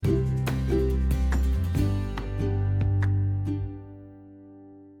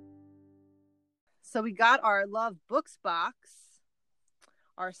So we got our Love Books box,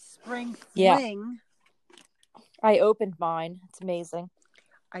 our spring Yeah. fling. I opened mine. It's amazing.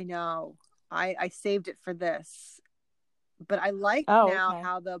 I know. I saved it for this. But I like okay.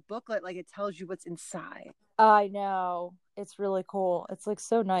 how the booklet, like, it tells you what's inside. I know. It's really cool. It's like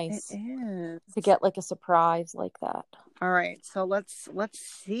so nice. It is. To get like a surprise like that. All right. So let's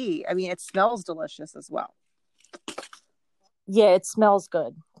see. I mean, it smells delicious as well. Yeah, it smells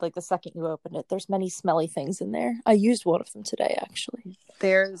good. Like the second you open it, there's many smelly things in there. I used one of them today, actually.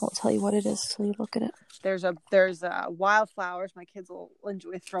 I'll tell you what it is till you look at it. There's wildflowers. My kids will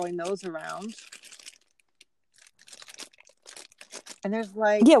enjoy throwing those around. And there's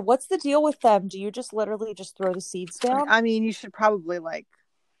like, yeah, what's the deal with them? Do you just literally just throw the seeds down? I mean, you should probably like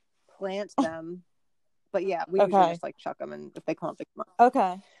plant them, but yeah, we usually just like chuck them, and if they come up, they come up.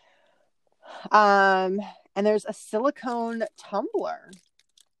 Okay. And there's a silicone tumbler.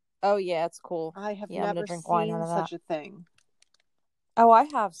 Oh yeah, it's cool. I have never seen such a thing. Oh, I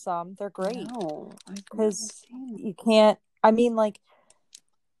have some. They're great. No, because you can't. I mean, like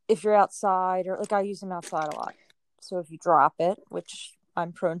if you're outside, or like I use them outside a lot. So if you drop it, which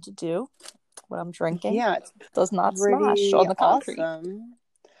I'm prone to do when I'm drinking, it does not smash on the concrete. Awesome.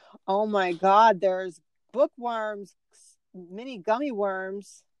 Oh my God, there's bookworms, mini gummy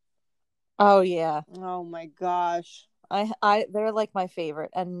worms. Oh yeah. Oh my gosh. They're like my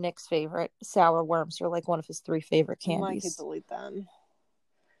favorite, and Nick's favorite. Sour worms are like one of his 3 favorite candies. My kids will eat them.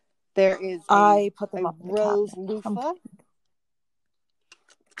 There is I put them up rose loofah.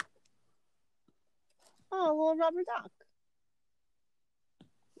 Oh, a little rubber duck.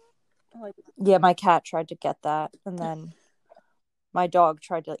 I like it. Yeah, my cat tried to get that, and then my dog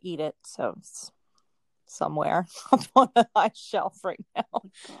tried to eat it, so it's somewhere up on a high shelf right now.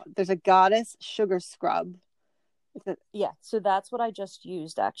 Oh there's a Goddess sugar scrub. Yeah, so that's what I just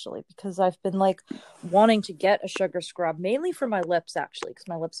used, actually, because I've been like wanting to get a sugar scrub, mainly for my lips, actually, because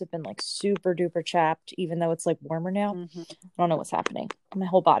my lips have been like super duper chapped, even though it's like warmer now. Mm-hmm. I don't know what's happening. My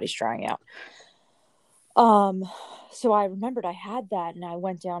whole body's drying out. So I remembered I had that, and I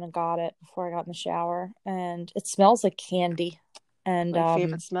went down and got it before I got in the shower, and it smells like candy. And my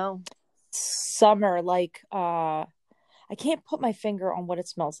favorite smell. Summer, like I can't put my finger on what it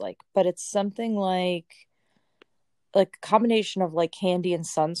smells like, but it's something like a combination of like candy and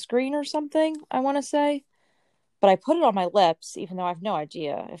sunscreen or something, I want to say. But I put it on my lips, even though I have no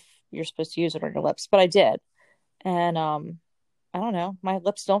idea if you're supposed to use it on your lips, but I did. And I don't know, my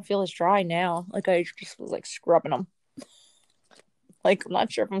lips don't feel as dry now. Like I just was like scrubbing them. Like I'm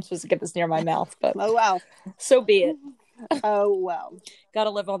not sure if I'm supposed to get this near my mouth, but oh wow, so be it. Oh well, gotta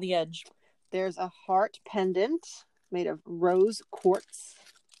live on the edge. There's a heart pendant made of rose quartz,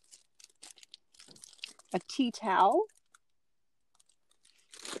 a tea towel,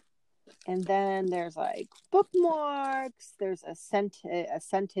 and then there's like bookmarks. There's a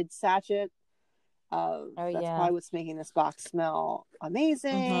scented sachet. That's probably what's making this box smell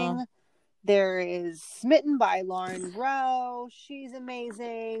amazing. Mm-hmm. There is Smitten by Lauren Rowe. She's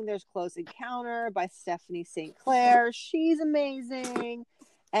amazing. There's Close Encounter by Stephanie St. Clair. She's amazing.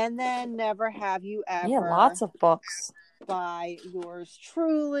 And then Never Have You Ever. Yeah, lots of books. By yours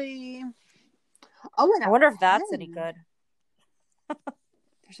truly. Oh, and I wonder if that's any good.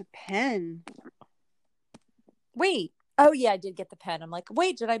 There's a pen. Wait. Oh, yeah, I did get the pen. I'm like,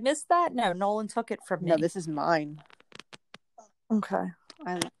 wait, did I miss that? No, Nolan took it from me. No, this is mine. Okay.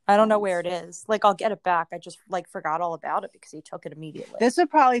 I don't know where it is. Like, I'll get it back. I just, like, forgot all about it because he took it immediately. This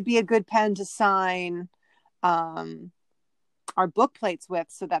would probably be a good pen to sign our book plates with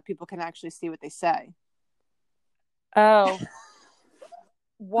so that people can actually see what they say. Oh.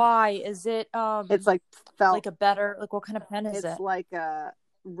 Why? Is it, it's like felt. Like a better, like, what kind of pen is it? It's like a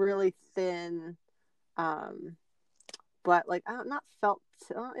really thin, but like, not felt,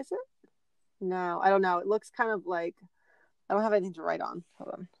 is it? No, I don't know. It looks kind of like, I don't have anything to write on.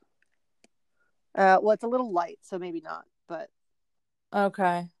 Hold on. Well, it's a little light, so maybe not, but.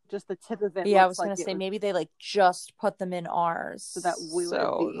 Okay. Just the tip of it. Yeah, I was going to say, maybe they like just put them in ours. So that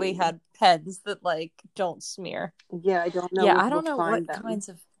we had pens that like don't smear. Yeah, I don't know. Yeah, I don't know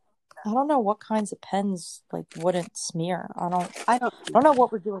what kinds of pens like wouldn't smear. I don't know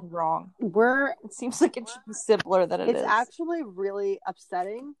what we're doing wrong. It seems like it should be simpler than it is. It's actually really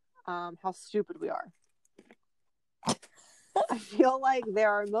upsetting how stupid we are. I feel like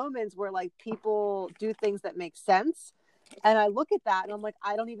there are moments where like people do things that make sense, and I look at that and I'm like,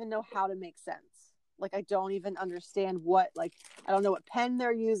 I don't even know how to make sense. Like, I don't even understand I don't know what pen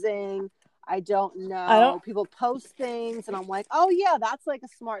they're using. I don't know. People post things and I'm like, oh yeah, that's like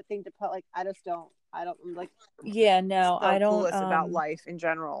a smart thing to put. Like, I don't like. Yeah, no, so I don't. Clueless about life in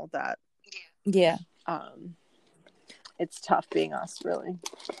general. That. Yeah. It's tough being us, really.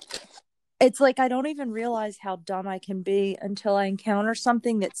 It's like I don't even realize how dumb I can be until I encounter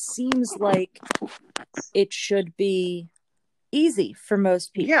something that seems like it should be easy for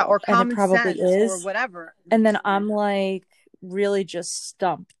most people. Yeah, or common and it probably sense is. or whatever. And then I'm like really just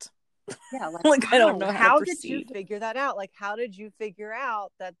stumped. Yeah, like, like I don't know how to proceed. Did you figure that out? Like, how did you figure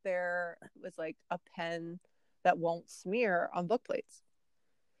out that there was like a pen that won't smear on book plates?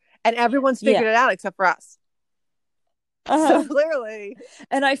 And everyone's figured it out except for us. So clearly.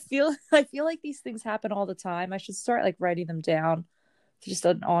 And I feel like these things happen all the time. I should start like writing them down. Just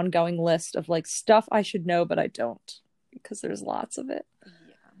an ongoing list of like stuff I should know, but I don't, because there's lots of it. Yeah.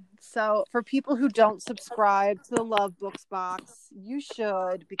 So for people who don't subscribe to the Luvbooks box, you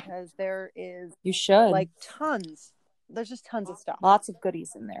should, because there is like tons. There's just tons of stuff. Lots of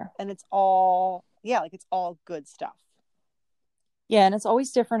goodies in there. And it's all it's all good stuff. Yeah, and it's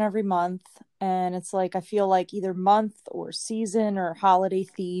always different every month. And it's like I feel like either month or season or holiday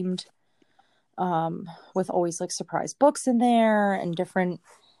themed. With always like surprise books in there and different,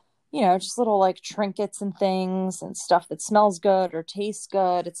 just little like trinkets and things and stuff that smells good or tastes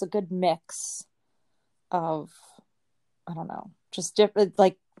good. It's a good mix of, I don't know, just different,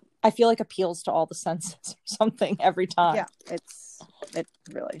 like I feel like appeals to all the senses or something every time. Yeah, it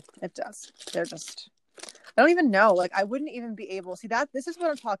does. They're just, I don't even know. Like I wouldn't even be able, see that, this is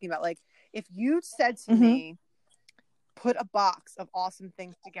what I'm talking about. Like if you said to me, put a box of awesome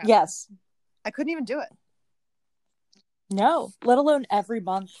things together. Yes. I couldn't even do it. No, let alone every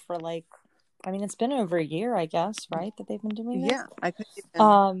month for like, I mean, it's been over a year, I guess, right? That they've been doing this. Yeah, I couldn't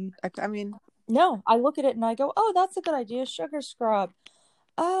even, I mean, no, I look at it and I go, oh, that's a good idea. Sugar scrub.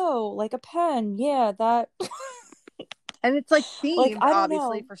 Oh, like a pen. Yeah, that. And it's like themed, like,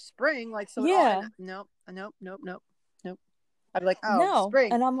 obviously, for spring. Like, so yeah. Nope. I'd be like, oh, no.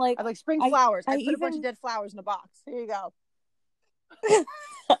 Spring. And I'm like, I'd like spring flowers. I put a bunch of dead flowers in a box. Here you go.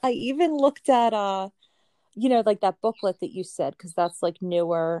 I even looked at like that booklet that you said, because that's like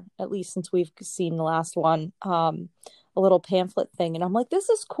newer, at least since we've seen the last one, a little pamphlet thing, and I'm like, this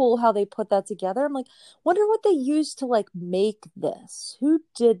is cool how they put that together. I'm like, wonder what they used to like make this, who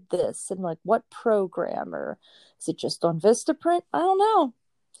did this, and like what program, or is it just on Vistaprint? I don't know,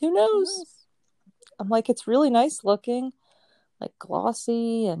 who knows? I'm like, it's really nice looking, like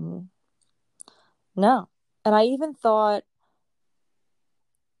glossy, and I even thought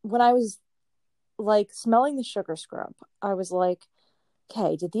when I was like smelling the sugar scrub, I was like,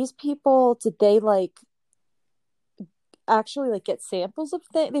 okay, did they like actually like get samples of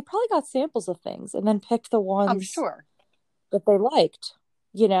things? They probably got samples of things and then picked the ones, I'm sure, that they liked,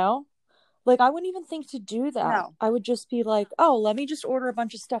 like I wouldn't even think to do that. No. I would just be like, oh, let me just order a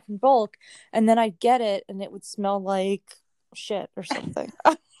bunch of stuff in bulk, and then I'd get it and it would smell like shit or something.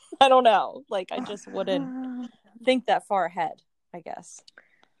 I don't know, like I just wouldn't think that far ahead, I guess.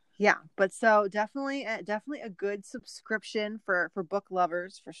 Yeah, but so definitely a good subscription for book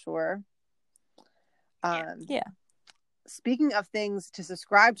lovers for sure. Yeah. Speaking of things to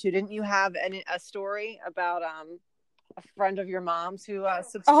subscribe to, didn't you have a story about a friend of your mom's who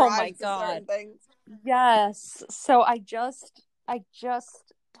subscribed to certain things? Yes. So I just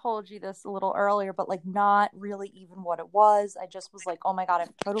told you this a little earlier, but like not really even what it was. I just was like, oh my God, I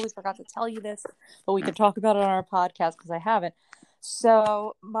totally forgot to tell you this, but we could talk about it on our podcast because I haven't.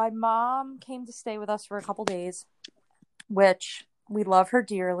 So my mom came to stay with us for a couple days, which we love her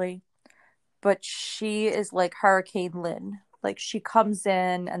dearly, but she is like Hurricane Lynn. Like she comes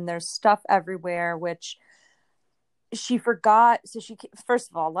in and there's stuff everywhere, which she forgot. So first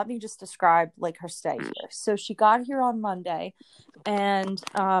of all, let me just describe like her stay here. So she got here on Monday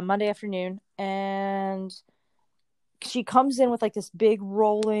afternoon, and she comes in with like this big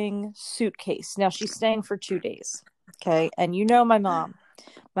rolling suitcase. Now she's staying for 2 days. Okay. And my mom.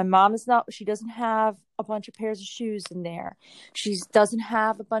 My mom she doesn't have a bunch of pairs of shoes in there. She doesn't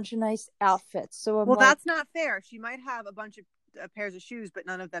have a bunch of nice outfits. So that's not fair. She might have a bunch of pairs of shoes, but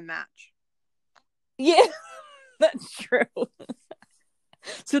none of them match. Yeah, that's true.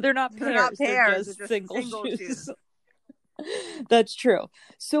 So they're not pairs. They're just single shoes. That's true.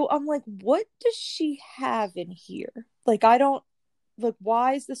 So I'm like, what does she have in here? Like, I don't, like,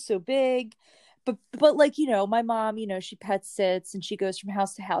 why is this so big? But like, my mom, she pet sits and she goes from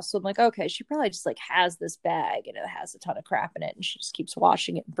house to house. So I'm like, okay, she probably just like has this bag and it has a ton of crap in it and she just keeps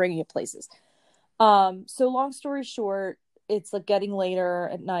washing it and bringing it places. So long story short, it's like getting later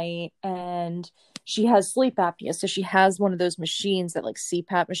at night and she has sleep apnea. So she has one of those machines, that like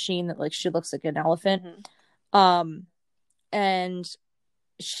CPAP machine that like she looks like an elephant. Mm-hmm. And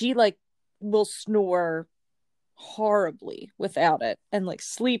she like will snore horribly without it and like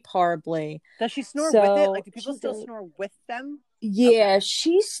sleep horribly. Does she snore with it? Like, do people still snore with them? Yeah,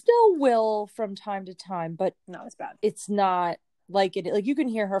 she still will from time to time, but not as bad. It's not like it. Like you can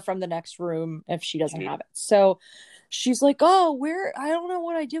hear her from the next room if she doesn't have it. So she's like, "Oh, I don't know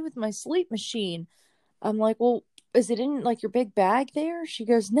what I did with my sleep machine." I'm like, "Well, is it in like your big bag there?" She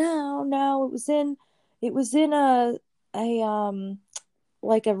goes, "No, no, it was in a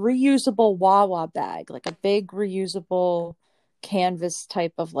like a reusable Wawa bag, like a big reusable canvas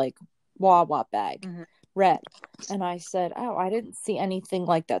type of like Wawa bag, red." And I said, "Oh, I didn't see anything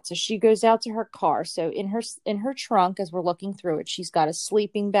like that." So she goes out to her car. So in her trunk, as we're looking through it, she's got a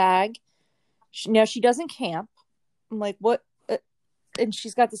sleeping bag. Now she doesn't camp. I'm like, what? And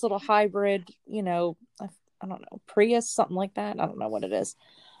she's got this little hybrid, I don't know, Prius, something like that. I don't know what it is.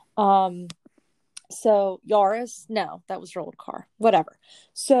 So Yaris, no, that was her old car. Whatever.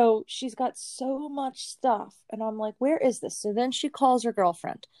 So she's got so much stuff. And I'm like, where is this? So then she calls her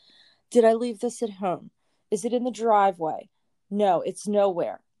girlfriend. Did I leave this at home? Is it in the driveway? No, it's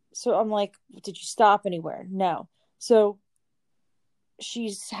nowhere. So I'm like, did you stop anywhere? No. So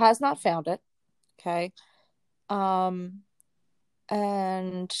she has not found it. Okay.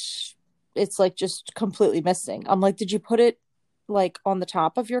 And it's like just completely missing. I'm like, did you put it like on the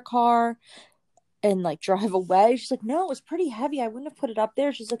top of your car and like drive away? She's like, no, it was pretty heavy. I wouldn't have put it up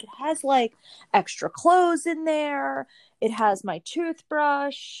there. She's like, it has like extra clothes in there. It has my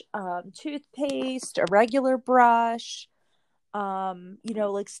toothbrush, toothpaste, a regular brush,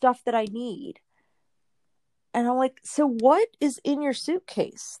 like stuff that I need. And I'm like, so what is in your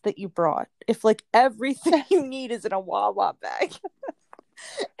suitcase that you brought if like everything you need is in a Wawa bag?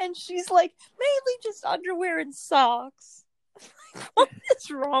 And she's like, mainly just underwear and socks. What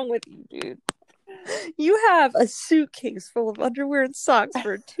is wrong with you, dude? You have a suitcase full of underwear and socks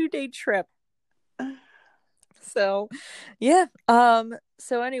for a 2-day trip. So, yeah.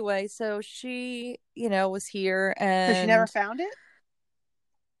 So anyway, so she, was here and... So she never found it?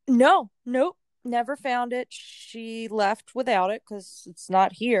 No, nope. Never found it. She left without it because it's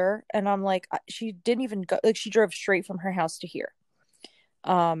not here. And I'm like, she didn't even go, like she drove straight from her house to here.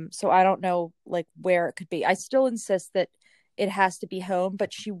 So I don't know like where it could be. I still insist that it has to be home,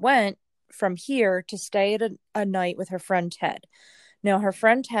 but she went from here to stay at a night with her friend Ted. Now her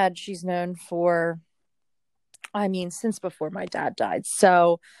friend Ted, she's known for, since before my dad died.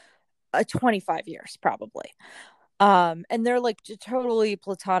 So 25 years probably. And they're like totally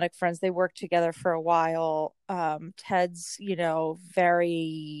platonic friends. They worked together for a while. Ted's,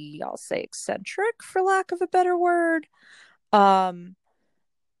 very, I'll say eccentric for lack of a better word.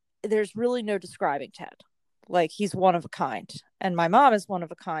 There's really no describing Ted. Like he's one of a kind and my mom is one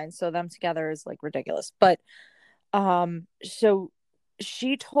of a kind. So them together is like ridiculous. But, so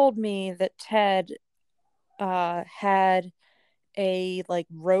she told me that Ted, had a like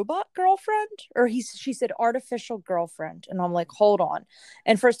robot girlfriend, or she said artificial girlfriend. And I'm like, hold on.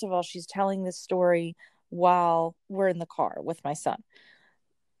 And first of all, she's telling this story while we're in the car with my son.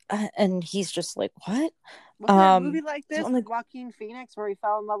 And he's just like, what? Was there a movie like this with Joaquin Phoenix where he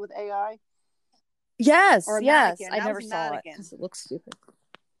fell in love with AI? Yes, yes. I never saw it because it looks stupid.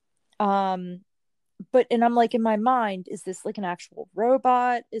 But and I'm like, in my mind, is this like an actual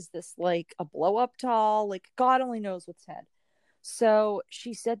robot? Is this like a blow up doll? Like God only knows what's Ted. So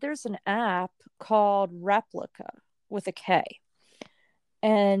she said there's an app called Replica with a K.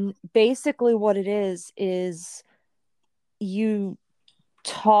 And basically what it is you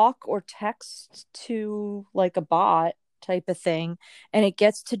talk or text to like a bot type of thing, and it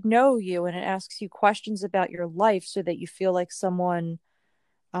gets to know you and it asks you questions about your life so that you feel like someone,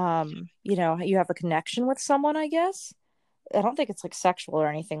 you have a connection with someone, I guess. I don't think it's like sexual or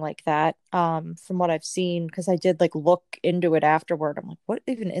anything like that, from what I've seen, because I did like look into it afterward. I'm like, what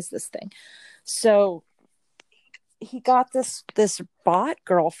even is this thing? So he got this bot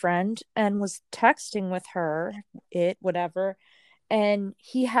girlfriend and was texting with her, whatever, and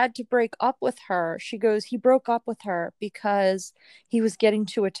he had to break up with her. She goes, he broke up with her because he was getting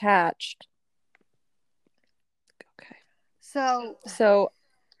too attached. Okay. So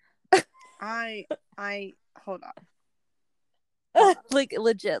I hold on. Like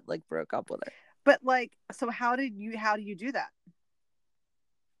legit, like broke up with her. But like, so how do you do that?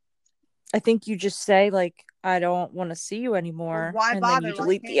 I think you just say like, I don't want to see you anymore. Well, why and bother? Then you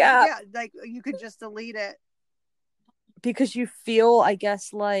delete the app. Yeah, like you could just delete it. Because you feel, I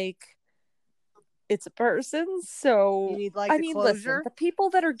guess, like it's a person. So you need like the closure. Listen, the people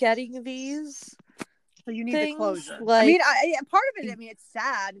that are getting these, so you need things, the closure. Like, part of it. It's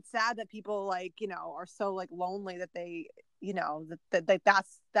sad. It's sad that people like are so like lonely that they that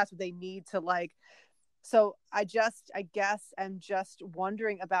that's what they need to like So I guess I'm just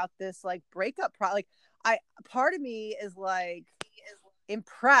wondering about this like breakup like part of me is like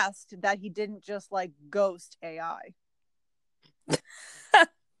impressed that he didn't just like ghost AI.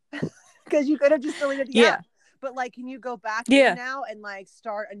 Because you could have just deleted the app. But like, can you go back in now and like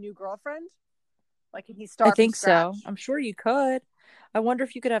start a new girlfriend? Like, can he start? I think so. I'm sure you could. I wonder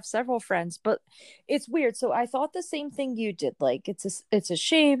if you could have several friends, but it's weird. So I thought the same thing you did. Like, it's a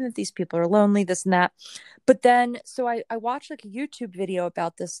shame that these people are lonely, this and that. But then, so I watched like a YouTube video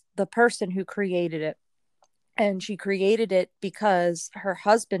about this, the person who created it, and she created it because her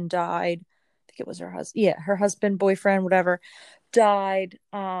husband died. I think it was her husband. Yeah, her husband, boyfriend, whatever, died.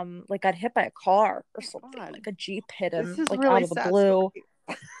 Like got hit by a car or something. God. Like a Jeep hit him, like really out of the blue.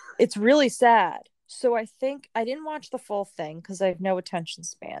 It's really sad. So I think I didn't watch the full thing because I have no attention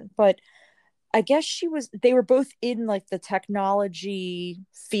span, but I guess they were both in like the technology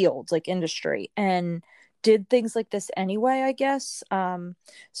field, like industry, and did things like this anyway, I guess.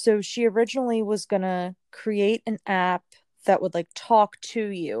 So she originally was going to create an app that would like talk to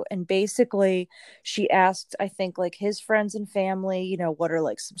you. And basically she asked, I think, like his friends and family, you know, what are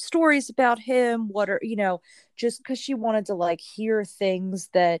like some stories about him? What are, you know, just because she wanted to like hear things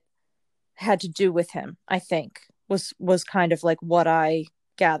that had to do with him, I think was kind of like what I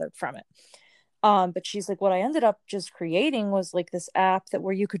gathered from it. But she's like, what I ended up just creating was like this app that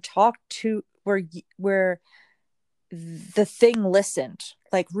where you could talk to where the thing listened,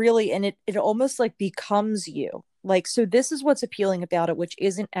 like really, and it almost like becomes you. Like, so this is what's appealing about it, which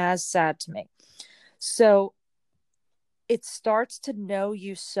isn't as sad to me. So it starts to know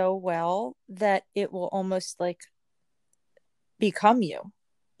you so well that it will almost like become you.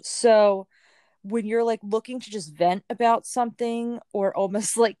 So when you're like looking to just vent about something or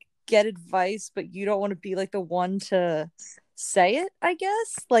almost like get advice, but you don't want to be like the one to say it, I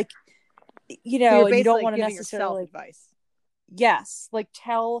guess, like, you know, and you don't want to necessarily advice. Yes, like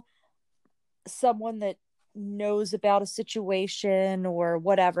tell someone that knows about a situation or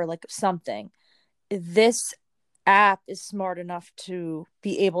whatever, like something. This app is smart enough to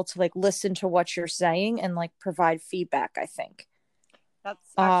be able to like listen to what you're saying and like provide feedback, I think. That's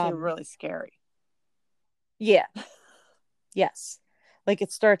actually really scary. Yeah. Yes. Like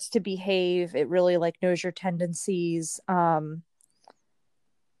it starts to behave. It really like knows your tendencies.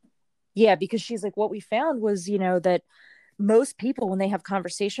 Yeah, because she's like, what we found was, you know, that most people, when they have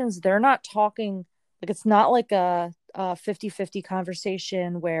conversations, they're not talking, like it's not like a 50-50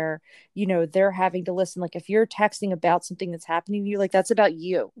 conversation where, you know, they're having to listen. Like if you're texting about something that's happening to you, like that's about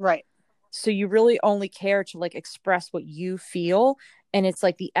you. Right. So you really only care to like express what you feel. And it's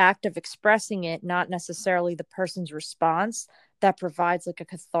like the act of expressing it, not necessarily the person's response, that provides like a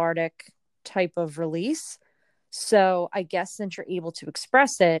cathartic type of release. So I guess since you're able to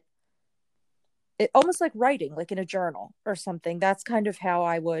express it, it almost like writing, like in a journal or something. That's kind of how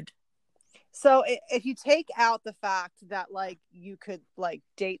I would. So if you take out the fact that like you could like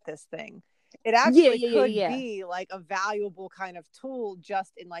date this thing, it actually could be like a valuable kind of tool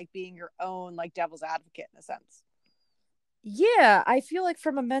just in like being your own like devil's advocate in a sense. Yeah, I feel like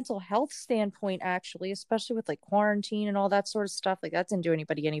from a mental health standpoint, actually, especially with like quarantine and all that sort of stuff, like that didn't do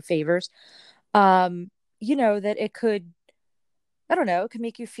anybody any favors. You know, that it could, I don't know, it can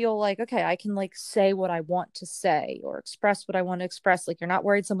make you feel like, okay, I can like say what I want to say or express what I want to express. Like you're not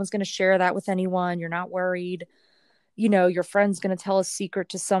worried someone's going to share that with anyone. You're not worried, you know, your friend's going to tell a secret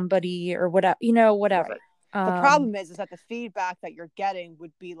to somebody or whatever, you know, whatever. Right. The problem is that the feedback that you're getting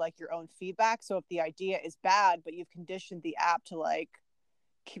would be like your own feedback. So if the idea is bad, but you've conditioned the app to like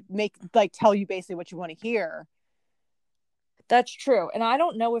make like tell you basically what you want to hear. That's true. And I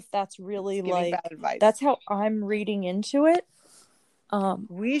don't know if that's really like bad advice. That's how I'm reading into it.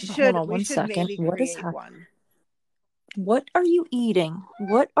 We should maybe create one. What are you eating?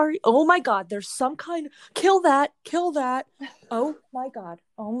 Oh my God, there's some kind of, kill that. Oh my God.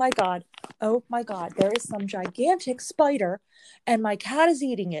 Oh my God. Oh my God. There is some gigantic spider and my cat is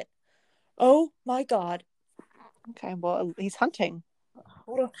eating it. Oh my God. Okay, well, he's hunting.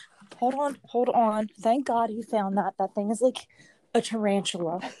 Hold on. Thank God he found that. That thing is like a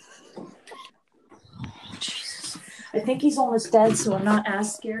tarantula. Jesus. I think he's almost dead, so I'm not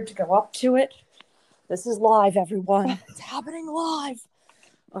as scared to go up to it. This is live, everyone. It's happening live.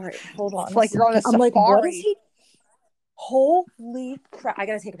 All right, hold on. It's like you're on a safari. I'm like, what is he? Holy crap. I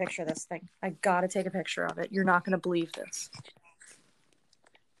got to take a picture of this thing. I got to take a picture of it. You're not going to believe this.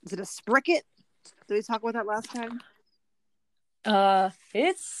 Is it a spricket? Did we talk about that last time?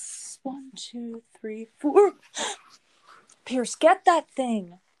 It's 1, 2, 3, 4. Pierce, get that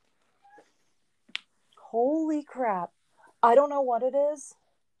thing. Holy crap. I don't know what it is,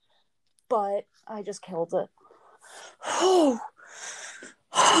 but I just killed it. Oh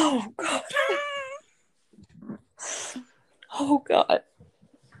God. Oh God.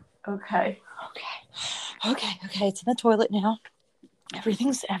 Okay. It's in the toilet now.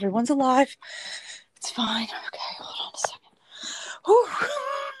 Everyone's alive. It's fine. Okay, hold on a second.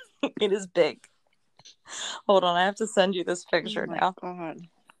 It is big. Hold on, I have to send you this picture now. God.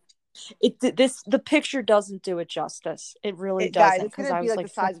 The picture doesn't do it justice. It really doesn't. Guys, it's gonna be like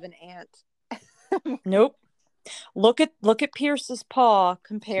the size of an ant. Nope. Look at Pierce's paw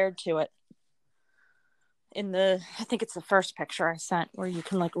compared to it. I think it's the first picture I sent where you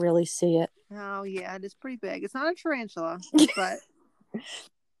can like really see it. Oh yeah, it is pretty big. It's not a tarantula, but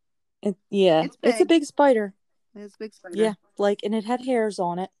it's a big spider. It's a big spider. Yeah, and it had hairs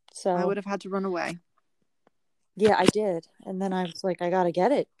on it, so I would have had to run away. Yeah, I did, and then I was like, I gotta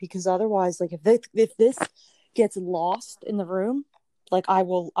get it because otherwise, like, if this gets lost in the room, like, I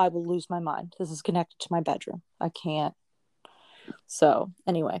will lose my mind. This is connected to my bedroom. I can't. So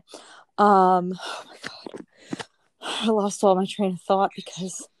anyway, oh my God, I lost all my train of thought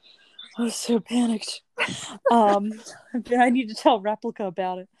because I was so panicked. I need to tell Replica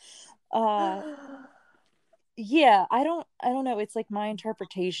about it. Yeah, I don't know. It's like my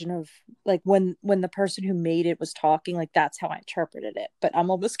interpretation of like when the person who made it was talking, like that's how I interpreted it. But I'm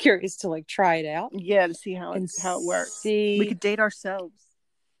almost curious to like try it out. Yeah, to see how it works. We could date ourselves.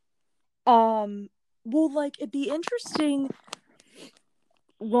 Well, like it'd be interesting.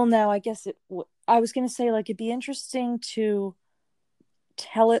 Well, no, I guess I was gonna say like it'd be interesting to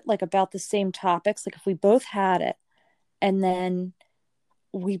tell it like about the same topics. Like if we both had it, and then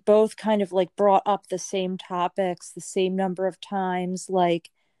we both kind of like brought up the same topics the same number of times, like,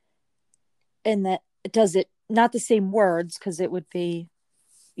 and that does it not the same words because it would be,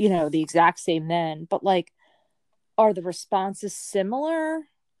 the exact same then, but like, are the responses similar?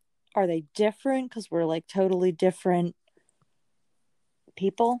 Are they different because we're like totally different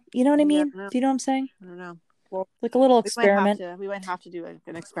people? You know what I mean? Do you know what I'm saying? I don't know. Well, like a little experiment. We might have to do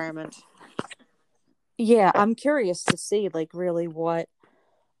an experiment. Yeah, I'm curious to see like really what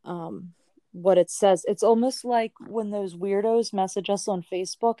it says. It's almost like when those weirdos message us on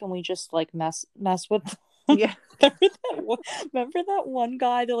Facebook and we just like mess with them. Yeah. Remember that one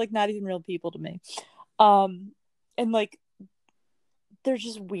guy? They're like not even real people to me. And like they're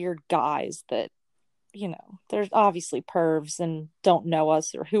just weird guys that, they're obviously pervs and don't know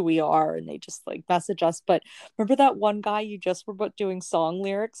us or who we are, and they just like message us. But remember that one guy you just were doing song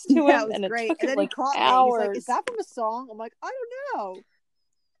lyrics to him? It was great. It took him, then like, he caught hours. me. He's like, "Is that from a song?" I'm like, "I don't know."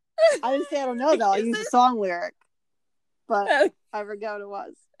 I didn't say I don't know though. I used a song lyric, but I forgot what it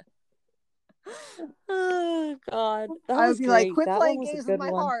was. Oh God, I would be great. Like, "Quit playing games with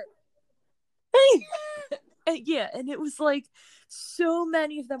my heart." Yeah, and it was like so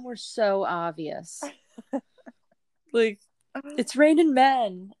many of them were so obvious. Like, it's raining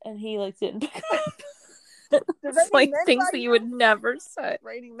men, and he like didn't pick up. It's like things that you would never say.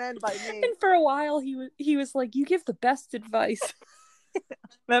 Raining men by me. And for a while he was like, "You give the best advice."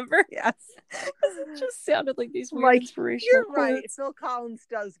 Remember? Yes. It just sounded like these weird inspirational You're quotes. right. Phil Collins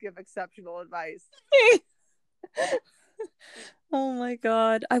does give exceptional advice. Oh my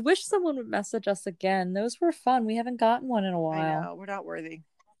God. I wish someone would message us again. Those were fun. We haven't gotten one in a while. I know. We're not worthy.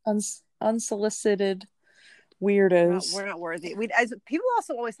 Unsolicited weirdos. We're not worthy. People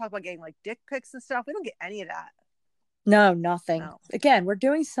also always talk about getting like dick pics and stuff. We don't get any of that. No, nothing. No. Again, we're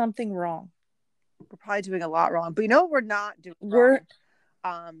doing something wrong. We're probably doing a lot wrong. But you know what we're not doing wrong?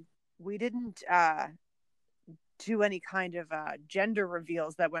 We didn't do any kind of gender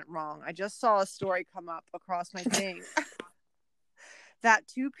reveals that went wrong. I just saw a story come up across my thing that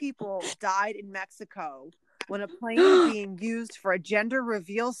 2 people died in Mexico when a plane being used for a gender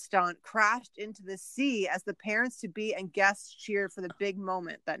reveal stunt crashed into the sea as the parents-to-be and guests cheered for the big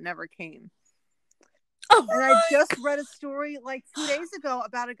moment that never came. Oh, and I just read a story like 2 days ago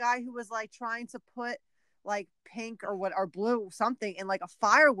about a guy who was like trying to put like pink or blue something in like a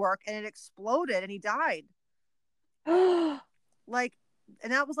firework, and it exploded and he died. Like,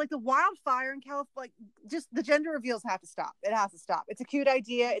 and that was like the wildfire in California. Like, just the gender reveals have to stop. It has to stop. It's a cute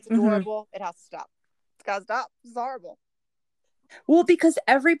idea. It's adorable. It has to stop. It's gotta stop. It's horrible. Well, because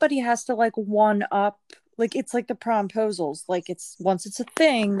everybody has to like one up. Like, it's like the promposals. Like, once it's a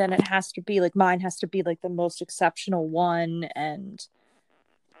thing, then it has to be like, mine has to be like the most exceptional one. And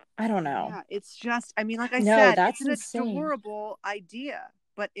I don't know. Yeah, it's just, I mean, like I said, it's an adorable idea,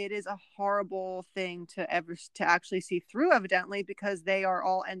 but it is a horrible thing to actually see through, evidently, because they are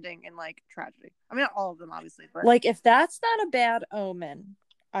all ending in like tragedy. I mean, not all of them, obviously, but like if that's not a bad omen,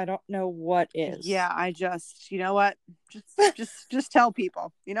 I don't know what is. Yeah, I just, you know what? Just tell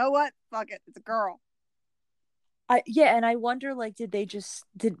people. You know what? Fuck it. It's a girl. And I wonder, like, did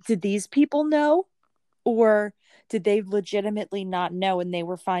these people know? Or did they legitimately not know and they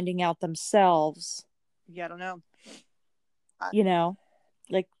were finding out themselves? Yeah, I don't know. You know,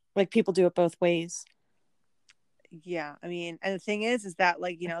 like people do it both ways. Yeah, I mean, and the thing is that,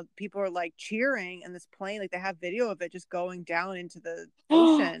 like, you know, people are like cheering, and this plane, like, they have video of it just going down into the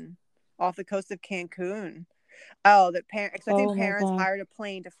ocean off the coast of Cancun. Oh, that expecting parents hired a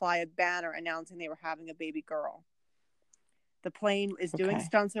plane to fly a banner announcing they were having a baby girl. The plane is doing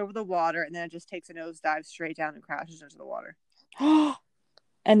stunts over the water, and then it just takes a nosedive straight down and crashes into the water.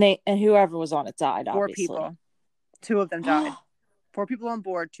 And whoever was on it died. 4 obviously. people. 2 of them died. 4 people on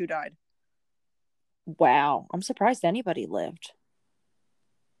board, 2 died. Wow, I'm surprised anybody lived.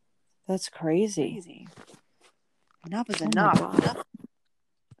 That's crazy. Enough is enough.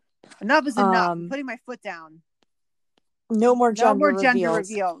 Enough is enough. I'm putting my foot down. No more gender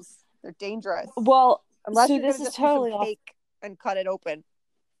reveals. They're dangerous. Well, unless you're going to just totally do some cake and cut it open.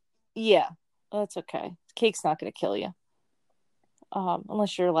 Yeah, that's okay. Cake's not going to kill you.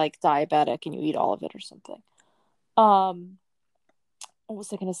 Unless you're like diabetic and you eat all of it or something. What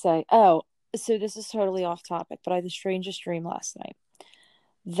was I going to say? Oh, so this is totally off topic, but I had the strangest dream last night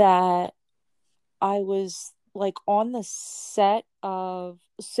that I was like on the set of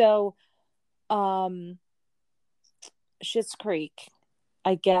Schitt's Creek,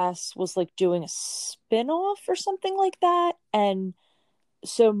 I guess, was like doing a spin-off or something like that. And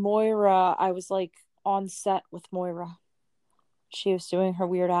so Moira, I was like on set with Moira. She was doing her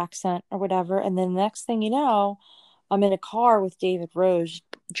weird accent or whatever. And then the next thing you know, I'm in a car with David Rose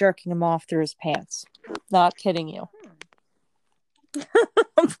jerking him off through his pants. Not kidding you.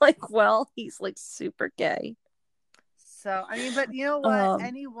 I'm like, well, he's like super gay. So, I mean, but you know what?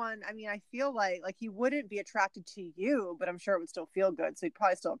 Anyone, I mean, I feel like he wouldn't be attracted to you, but I'm sure it would still feel good. So he'd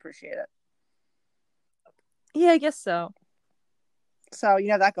probably still appreciate it. Yeah, I guess so. So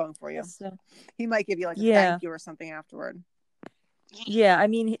you have that going for you. So. He might give you like a thank you or something afterward. Yeah, I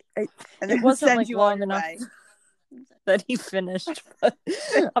mean, it wasn't like long enough that he finished, but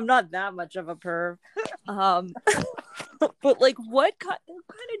I'm not that much of a perv. But like, what kind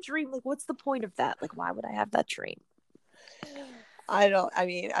of dream? Like, what's the point of that? Like, why would I have that dream? I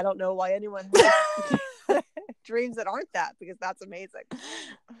don't know why anyone has dreams that aren't that, because that's amazing.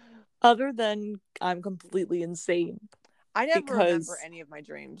 Other than I'm completely insane. I never remember any of my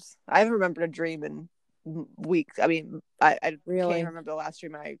dreams. I haven't remembered a dream in weeks. I mean, I really can't remember the last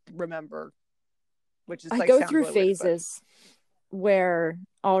dream I remember, which is like, I go through phases where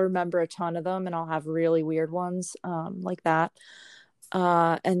I'll remember a ton of them and I'll have really weird ones like that.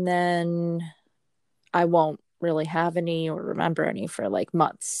 And then I won't really have any or remember any for like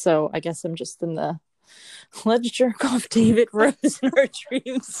months. So I guess I'm just in the let's jerk off David Rose in our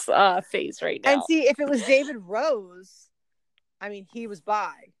dreams phase right now. And see, if it was David Rose, I mean, he was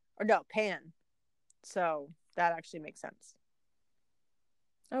pan. So that actually makes sense.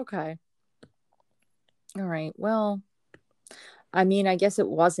 Okay. All right. Well, I mean, I guess it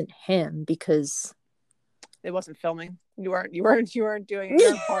wasn't him because it wasn't filming. You weren't doing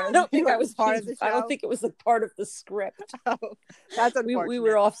it. I don't think I was part of the show. I don't think it was a part of the script. Oh, that's unfortunate. We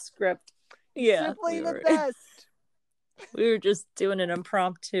were off script. Yeah. Simply the best. We were just doing an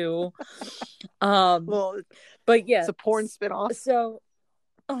impromptu. Well, but yeah, it's a porn spinoff. So,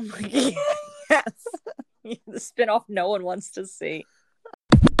 oh my god, yes, the spinoff no one wants to see.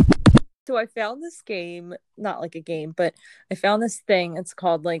 So I found this game, not like a game, but I found this thing. It's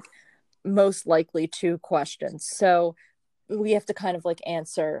called like most likely to questions. So we have to kind of like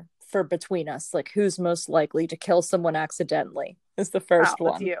answer for between us, like who's most likely to kill someone accidentally is the first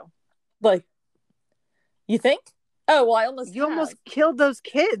one. That's you. Like, you think? Oh, well, almost killed those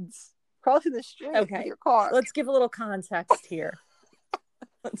kids crossing the street with your car. Let's give a little context here.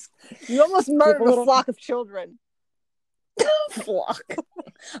 You almost murdered a flock of children. Flock.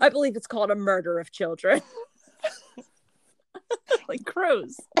 I believe it's called a murder of children. Like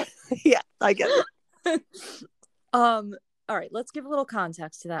crows. Yeah, I get it. All right, let's give a little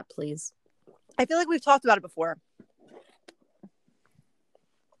context to that, please. I feel like we've talked about it before.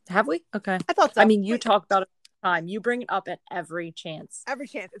 Have we? Okay. I thought so. I mean, you talk about it all the time. You bring it up at every chance. Every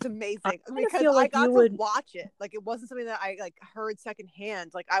chance. It's amazing. Because I got to watch it. Like, it wasn't something that I like heard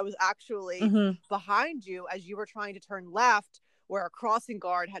secondhand. Like, I was actually behind you as you were trying to turn left, where a crossing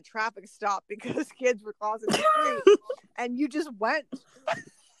guard had traffic stopped because kids were crossing the street. And you just went.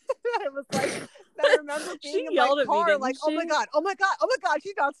 I was like, I remember being in my car, like, oh my god,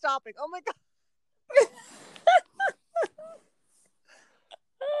 she's not stopping. Oh my god.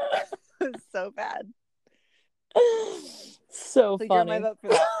 It was so bad. So funny. You're my vote for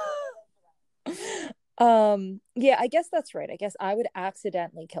that. Yeah, I guess that's right. I guess I would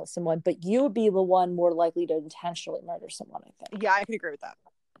accidentally kill someone, but you would be the one more likely to intentionally murder someone, I think. Yeah, I can agree with that.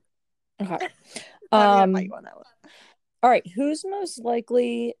 Okay. I'm gonna fight you on that one. All right, who's most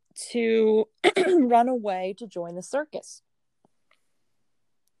likely to run away to join the circus?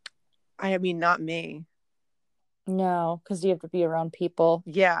 I mean, not me. No, because you have to be around people.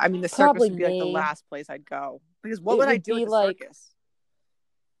 Yeah, I mean, the Probably circus would be like the last place I'd go. Because what would I do at the circus?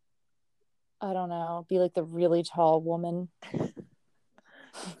 I don't know. Be like the really tall woman.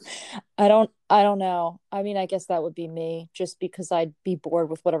 I don't know. I mean, I guess that would be me, just because I'd be bored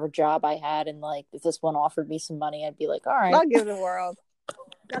with whatever job I had, and like if this one offered me some money, I'd be like, all right, I'll give it a whirl.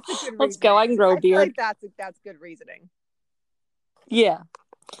 That's a good. Let's go. I can grow a beard. Feel like that's good reasoning. Yeah.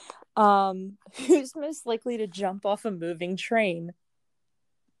 Who's most likely to jump off a moving train?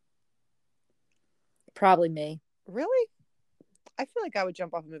 Probably me. Really? I feel like I would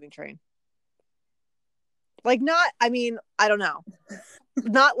jump off a moving train. Like, not, I mean, I don't know.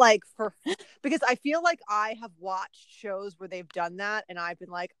 Not like because I feel like I have watched shows where they've done that and I've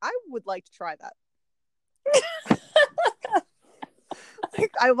been like, I would like to try that.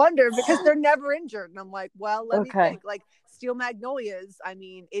 Like, I wonder, because they're never injured. And I'm like, well, let me think. Like, Steel Magnolias, I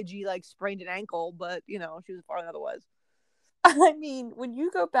mean, Iggy like sprained an ankle, but you know, she was fine otherwise. I mean, when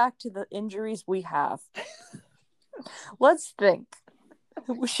you go back to the injuries we have, let's think.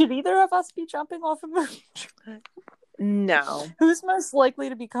 Should either of us be jumping off a moving train? No. Who's most likely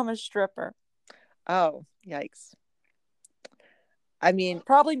to become a stripper? Oh, yikes. I mean,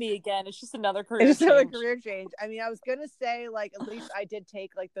 probably me again. It's just another career change. I mean, I was gonna say, like, at least I did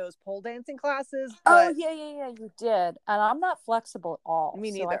take like those pole dancing classes. But... Oh yeah, you did. And I'm not flexible at all. Me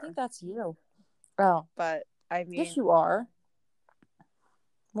neither. So I think that's you. Oh, but I mean, yes, you are.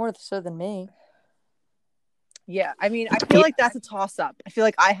 More so than me. Yeah, I mean, I feel like that's a toss up. I feel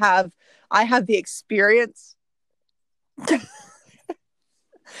like I have the experience.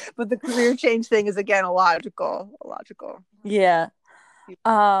 But the career change thing is again illogical. Yeah.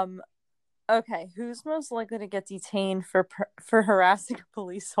 Okay, who's most likely to get detained for harassing a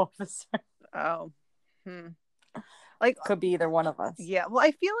police officer? Oh. Like, could be either one of us. Yeah, well,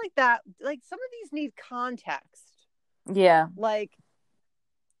 I feel like that, like, some of these need context. Yeah. Like,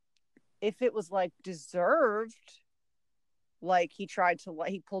 if it was like deserved, like he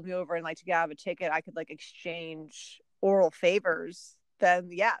pulled me over and like to get out of a ticket, I could like exchange oral favors, then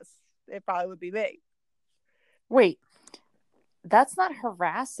yes, it probably would be me. Wait, that's not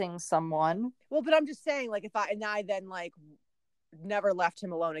harassing someone. Well, but I'm just saying, like, if I then like never left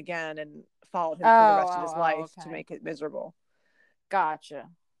him alone again and followed him for the rest of his life to make it miserable. Gotcha.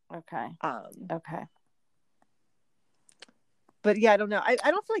 Okay. Okay. But yeah, I don't know. I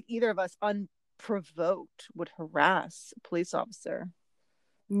don't feel like either of us unprovoked would harass a police officer.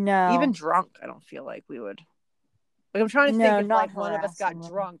 No. Even drunk, I don't feel like we would. Like, I'm trying to think if like one of us got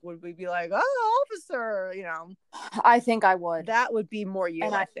drunk, would we be like, oh, officer, you know? I think I would. That would be more you,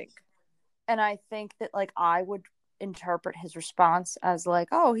 I think. And I think that like I would interpret his response as like,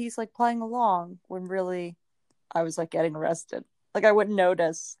 oh, he's like playing along, when really I was like getting arrested. Like, I wouldn't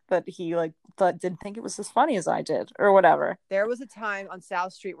notice that he like didn't think it was as funny as I did or whatever. There was a time on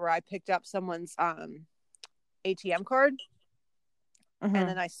South Street where I picked up someone's ATM card. Mm-hmm. And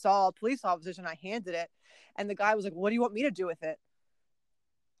then I saw police officers and I handed it. And the guy was like, what do you want me to do with it?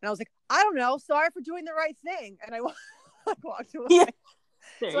 And I was like, I don't know. Sorry for doing the right thing. And I walked away. Yeah.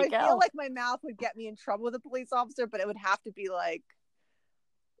 So I feel like my mouth would get me in trouble with a police officer, but it would have to be like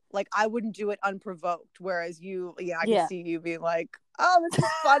I wouldn't do it unprovoked. Whereas you, I can see you being like, oh, this is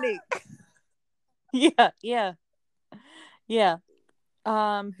funny. Yeah.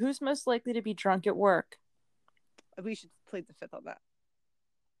 Who's most likely to be drunk at work? We should plead the fifth on that.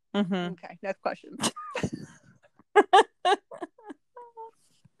 Mm-hmm. Okay, next question.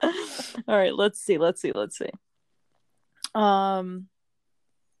 All right, let's see.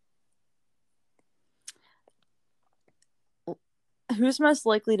 Who's most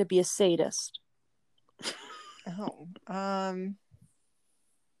likely to be a sadist?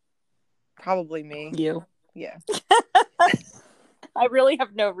 Probably me. You. Yeah. I really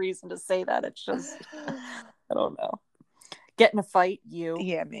have no reason to say that. It's just, I don't know. Get in a fight, you.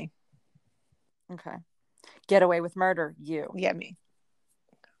 Yeah, me. Okay. Get away with murder, you. Yeah, me.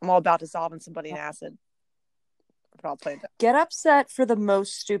 I'm all about dissolving somebody in acid. I'll play that. Get upset for the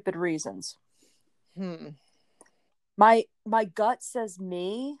most stupid reasons. My gut says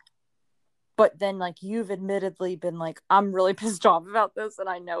me, But then, like, you've admittedly been like, I'm really pissed off about this, and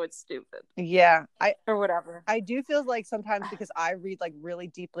I know it's stupid. Yeah, or whatever. I do feel like sometimes because I read like really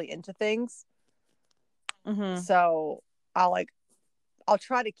deeply into things, so I'll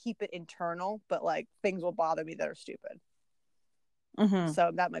try to keep it internal, but like things will bother me that are stupid.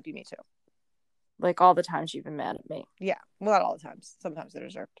 So that might be me too. Like all the times you've been mad at me. Yeah, well, not all the times. Sometimes they're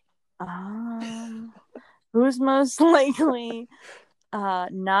deserved. Who's most likely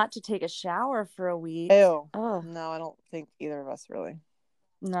not to take a shower for a week? Ew. No, I don't think either of us really.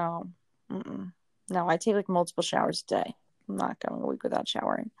 No. No, I take like multiple showers a day. I'm not going a week without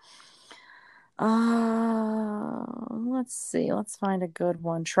showering. Let's see. Let's find a good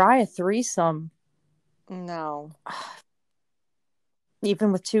one. Try a threesome. No.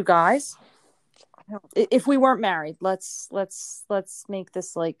 Even with two guys? If we weren't married, let's make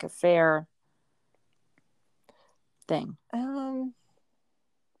this like a fair thing.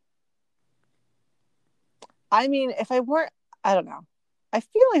 I mean, if I weren't, I don't know. I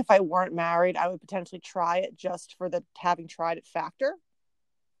feel like if I weren't married, I would potentially try it just for the having tried it factor.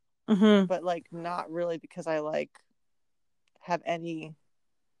 But like not really because I like have any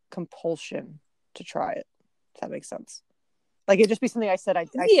compulsion to try it. If that makes sense. Like it'd just be something I said I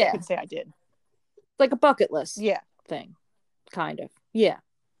could say I did. Like a bucket list. Yeah. Thing. Kind of. Yeah.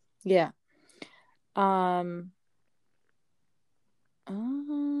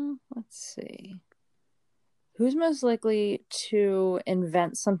 Let's see. Who's most likely to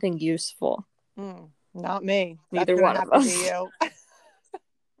invent something useful? Not me. Neither one of us. You.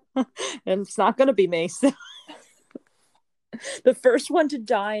 And it's not going to be me. So. The first one to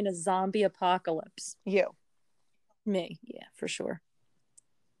die in a zombie apocalypse. You. Me. Yeah, for sure.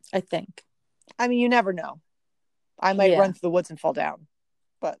 I think. I mean, you never know. I might run through the woods and fall down.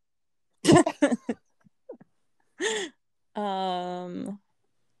 But.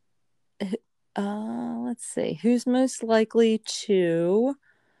 Let's see. Who's most likely to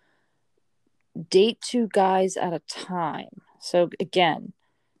date two guys at a time? So again,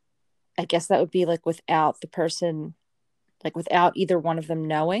 I guess that would be like without the person, like without either one of them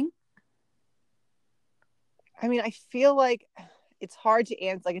knowing. I mean, I feel like it's hard to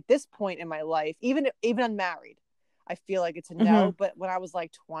answer. Like at this point in my life, even unmarried, I feel like it's a no. But when I was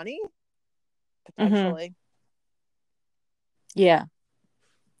like 20, potentially. Yeah.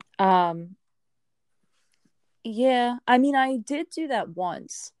 Yeah, I mean, I did do that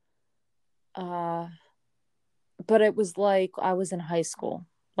once. But it was like I was in high school,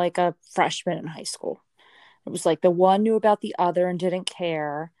 like a freshman in high school. It was like the one knew about the other and didn't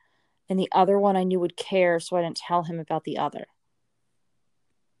care, and the other one I knew would care, so I didn't tell him about the other.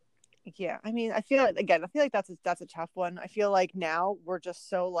 Yeah, I mean, I feel like that's a tough one. I feel like now we're just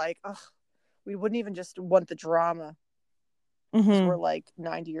so like, we wouldn't even just want the drama because we're like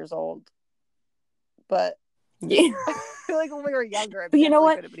 90 years old. But yeah, I feel like when we were younger, but you know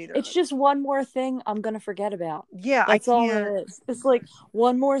what? It's just one more thing I'm gonna forget about. Yeah, that's all it is. It's like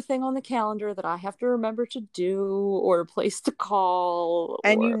one more thing on the calendar that I have to remember to do, or a place to call,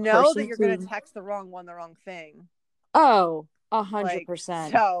 and you know that you're gonna text the wrong thing. Oh,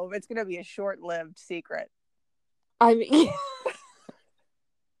 100%. So it's gonna be a short-lived secret. I mean,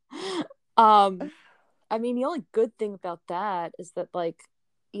 I mean, the only good thing about that is that, like,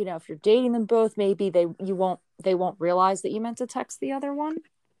 you know, if you're dating them both, maybe they won't realize that you meant to text the other one.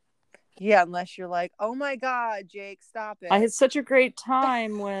 Yeah, unless you're like, oh my God, Jake, stop it. I had such a great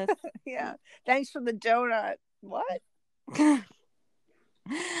time with. Yeah, thanks for the donut. What?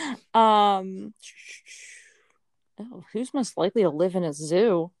 Who's most likely to live in a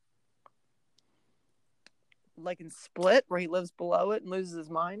zoo? Like in Split, where he lives below it and loses his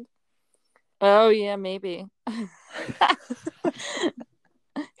mind? Oh, yeah, maybe.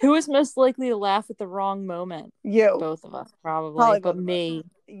 Who is most likely to laugh at the wrong moment? You. Both of us, probably but me.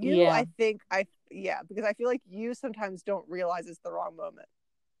 You, yeah. I think, because I feel like you sometimes don't realize it's the wrong moment.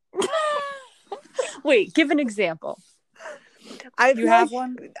 Wait, give an example. You have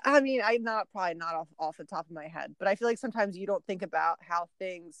one? I mean, I'm probably not off the top of my head, but I feel like sometimes you don't think about how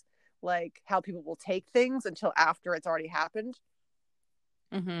things, like how people will take things until after it's already happened.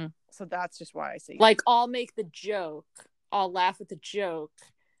 So that's just why I say. Like, I'll make the joke, I'll laugh at the joke,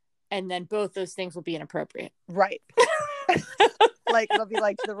 and then both those things will be inappropriate. Right. Like, it'll be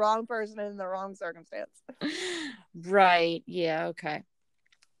like to the wrong person in the wrong circumstance. Right. Yeah. Okay.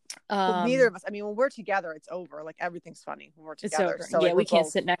 But neither of us, I mean, when we're together, it's over. Like, everything's funny when we're together. It's over. So, yeah, we can't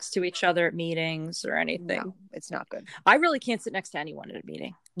sit next to each other at meetings or anything. No, it's not good. I really can't sit next to anyone at a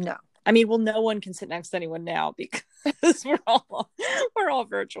meeting. No. I mean, well, no one can sit next to anyone now because we're all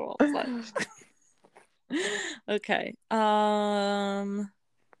virtual. So. Okay.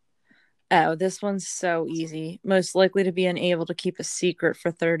 Oh, this one's so easy. Most likely to be unable to keep a secret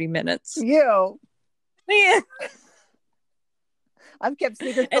for 30 minutes. You. Yeah. I've kept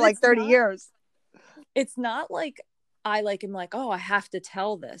secrets for like 30 years. It's not like I like am like, oh, I have to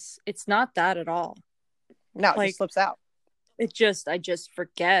tell this. It's not that at all. No, it just slips out. I just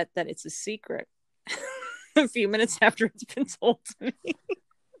forget that it's a secret a few minutes after it's been told to me.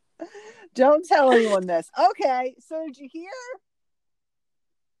 Don't tell anyone this. Okay, so did you hear?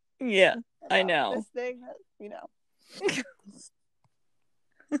 Yeah, I know. This thing, you know.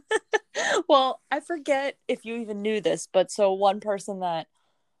 Well, I forget if you even knew this, but so one person that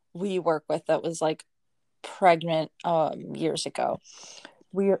we work with that was like pregnant years ago,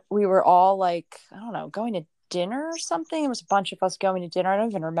 we were all like, I don't know, going to dinner or something. It was a bunch of us going to dinner. I don't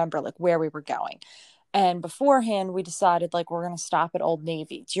even remember like where we were going. And beforehand, we decided like we're going to stop at Old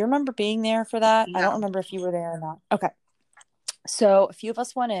Navy. Do you remember being there for that? No. I don't remember if you were there or not. Okay. So a few of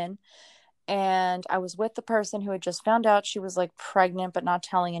us went in, and I was with the person who had just found out she was like pregnant, but not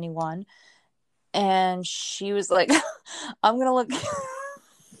telling anyone. And she was like, I'm going to look.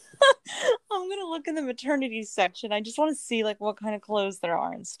 I'm gonna look in the maternity section. I just want to see like what kind of clothes there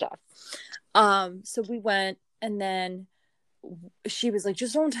are and stuff. So we went, and then she was like,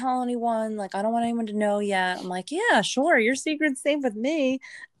 just don't tell anyone, like I don't want anyone to know yet. I'm like, yeah, sure, your secret's safe with me.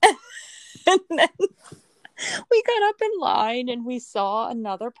 And then we got up in line, and we saw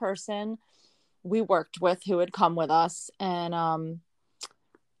another person we worked with who had come with us, and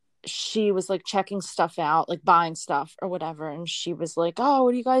she was like checking stuff out, like buying stuff or whatever, and she was like, oh,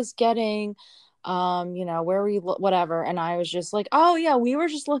 what are you guys getting, where were you, whatever. And I was just like, oh yeah, we were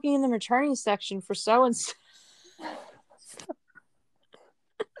just looking in the maternity section for so and so.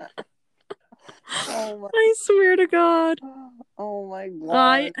 I swear to God. Oh my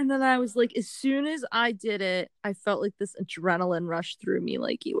God. And then I was like, as soon as I did it, I felt like this adrenaline rush through me,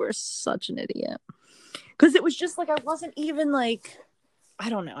 like you were such an idiot, because it was just like I wasn't even like, I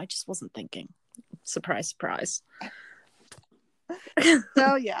don't know. I just wasn't thinking. Surprise, surprise.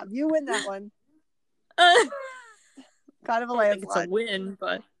 So yeah, you win that one. Kind of a landslide. It's a win,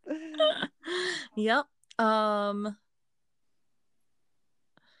 but yep.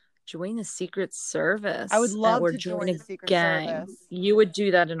 Join the Secret Service. I would love to join the Secret Service. You would do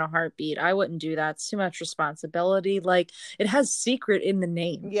that in a heartbeat. I wouldn't do that. It's too much responsibility. Like, it has secret in the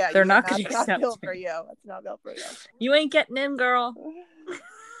name. Yeah, they're not going to accept it. It's not built for you. It's not built for you. You ain't getting in, girl.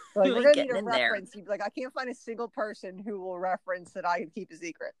 Like, we're gonna need a reference. You'd be like, I can't find a single person who will reference that I can keep a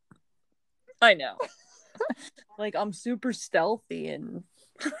secret. I know. Like, I'm super stealthy and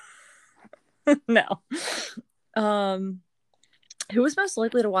no. Who is most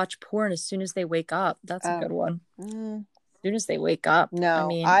likely to watch porn as soon as they wake up? That's a good one. As soon as they wake up. No, I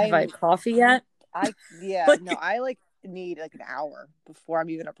mean, have I had coffee yet? I need like an hour before I'm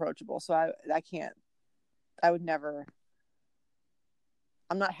even approachable. So I can't. I would never.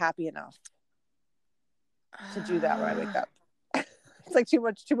 I'm not happy enough to do that when I wake up. It's like too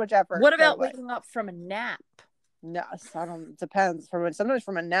much effort. What about waking up from a nap? No, it depends. Sometimes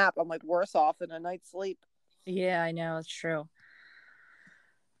from a nap, I'm like worse off than a night's sleep. Yeah, I know, it's true.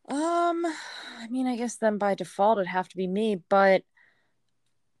 I mean, I guess then by default it'd have to be me, but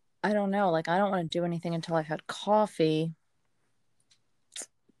I don't know. Like, I don't want to do anything until I've had coffee.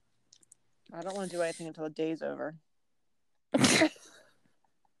 I don't want to do anything until the day's over.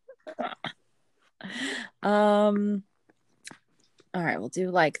 All right, we'll do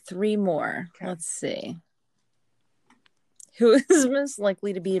like 3 more. Okay. Let's see. Who is most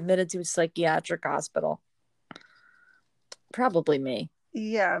likely to be admitted to a psychiatric hospital? Probably me.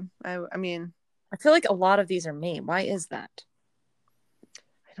 Yeah, I mean, I feel like a lot of these are me. Why is that?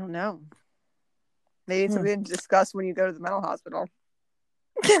 I don't know. Maybe it's something to discuss when you go to the mental hospital.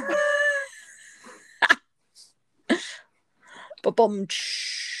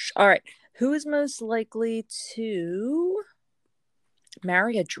 All right. Who is most likely to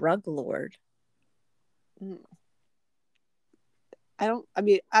marry a drug lord? I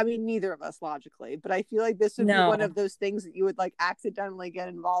mean, neither of us logically, but I feel like this would be one of those things that you would like accidentally get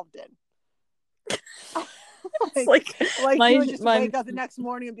involved in. like you would just wake up the next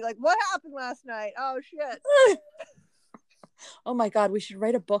morning and be like, "What happened last night? Oh shit!" Oh my God, we should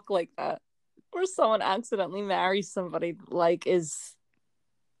write a book like that, where someone accidentally marries somebody like is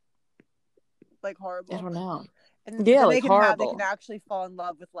like horrible. I don't know. And yeah, like horrible. They can actually fall in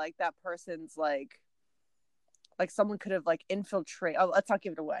love with like that person's like someone could have like infiltrate. Oh, let's not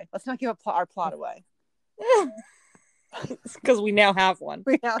give it away. Let's not give our plot away. Because we now have one.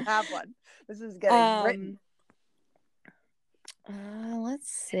 We now have one. This is getting written. Let's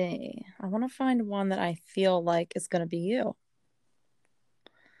see. I want to find one that I feel like is going to be you.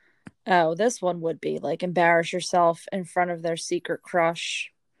 Oh, this one would be like embarrass yourself in front of their secret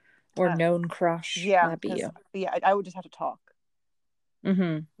crush or known crush. Yeah, that'd be you. Yeah, I would just have to talk.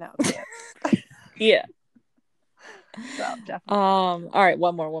 Mm-hmm. That would be it. Yeah. So definitely. All right,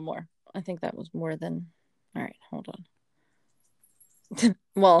 one more. I think that was more than. All right, hold on.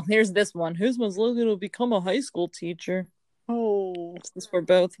 Well, here's this one. Who's most likely to become a high school teacher? Oh, since we're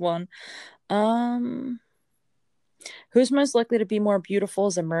both one. Who's most likely to be more beautiful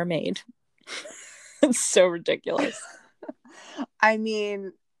as a mermaid? It's so ridiculous. I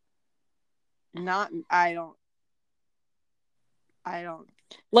mean, I don't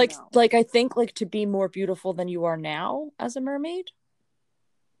like know. Like I think like to be more beautiful than you are now as a mermaid,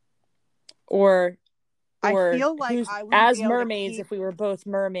 or I feel like I wouldn't as be able mermaids to keep... if we were both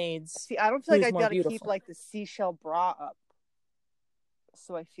mermaids. See, I don't feel like I'd be able beautiful? to keep like the seashell bra up,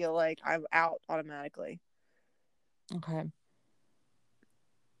 so I feel like I'm out automatically. Okay.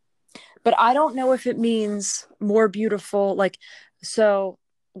 But I don't know if it means more beautiful. Like, so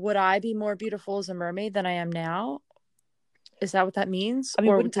would I be more beautiful as a mermaid than I am now? Is that what that means? I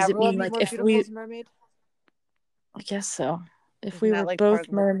mean, or wouldn't does it everyone mean be like more if beautiful we... as a mermaid? I guess so. If Isn't we that were like part both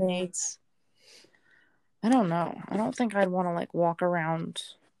of mermaids, I don't know. I don't think I'd want to like walk around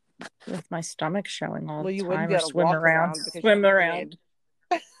with my stomach showing all the you time, wouldn't be or able to walk around because swim you're a around.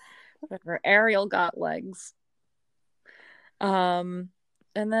 mermaid. Ariel got legs. And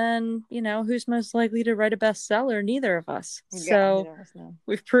then, who's most likely to write a bestseller? Neither of us. Yeah, So neither of us know.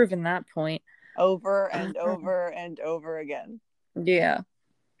 We've proven that point over and over and over again. Yeah.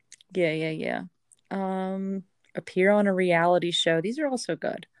 Appear on a reality show. These are also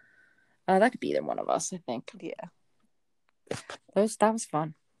good. That could be either one of us, I think. Yeah. That was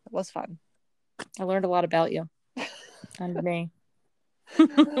fun. It was fun. I learned a lot about you and me.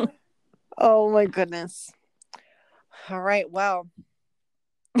 Oh my goodness. All right, well.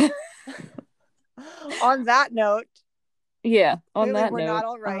 On that note. Yeah, on clearly that we're note. Not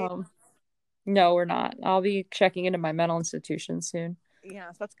all right. No, we're not. I'll be checking into my mental institution soon.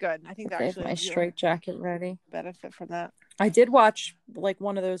 Yes, that's good. I think that I actually have my straight jacket ready. Benefit from that. I did watch like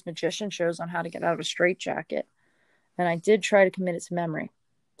one of those magician shows on how to get out of a straight jacket, and I did try to commit it to memory.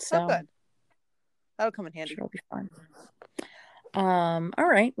 So good. That'll come in handy. It'll be fun. All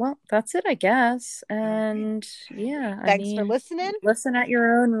right. Well, that's it, I guess. And yeah, thanks for listening. Listen at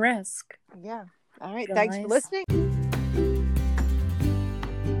your own risk. Yeah. All right. Guys. Thanks for listening.